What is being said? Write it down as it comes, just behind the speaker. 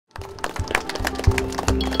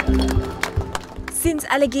Since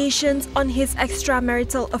allegations on his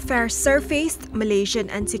extramarital affair surfaced,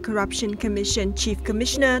 Malaysian Anti-Corruption Commission Chief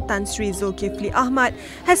Commissioner Tan Sri Dzulkifli Ahmad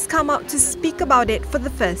has come out to speak about it for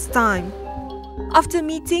the first time. After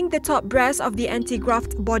meeting the top brass of the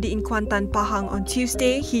anti-graft body in Kuantan, Pahang on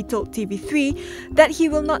Tuesday, he told TV3 that he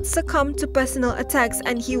will not succumb to personal attacks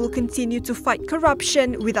and he will continue to fight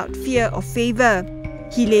corruption without fear or favour.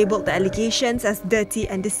 He labelled the allegations as dirty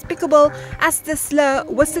and despicable, as the slur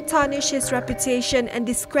was to tarnish his reputation and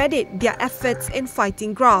discredit their efforts in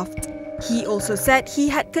fighting graft. He also said he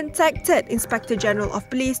had contacted Inspector General of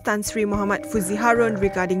Police Tan Sri Muhammad Fuzi Harun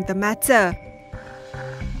regarding the matter.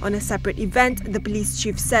 On a separate event, the police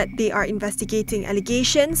chief said they are investigating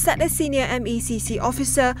allegations that a senior MACC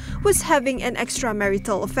officer was having an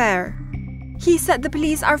extramarital affair. He said the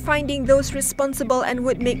police are finding those responsible and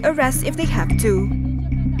would make arrests if they have to.